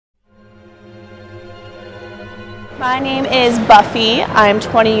My name is Buffy. I'm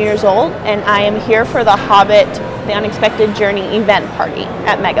 20 years old and I am here for the Hobbit, The Unexpected Journey event party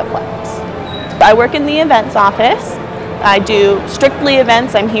at Megaplex. I work in the events office. I do strictly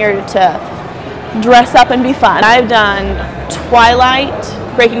events. I'm here to dress up and be fun. I've done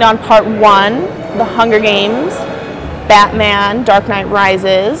Twilight, Breaking Dawn Part 1, The Hunger Games, Batman, Dark Knight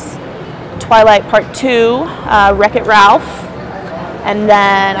Rises, Twilight Part 2, Wreck-It Ralph, and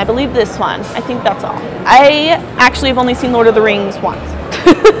then I believe this one. I think that's all. I actually have only seen Lord of the Rings once.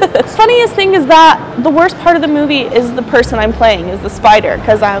 The funniest thing is that the worst part of the movie is the person I'm playing, is the spider,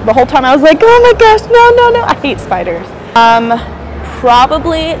 because the whole time I was like, oh my gosh, no, I hate spiders.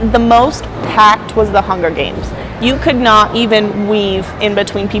 Probably the most packed was the Hunger Games. You could not even weave in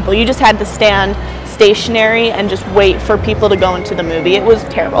between people. You just had to stand stationary and just wait for people to go into the movie. It was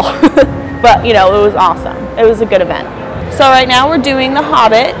terrible. But, you know, it was awesome. It was a good event. So right now we're doing The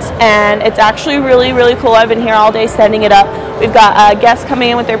Hobbit, and it's actually really, really cool. I've been here all day setting it up. We've got guests coming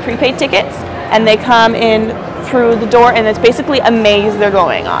in with their prepaid tickets, and they come in through the door, and it's basically a maze they're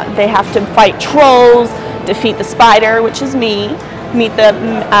going on. They have to fight trolls, defeat the spider, which is me, meet the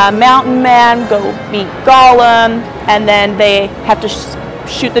mountain man, go meet Gollum, and then they have to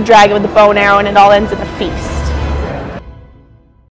shoot the dragon with the bow and arrow, and it all ends in a feast.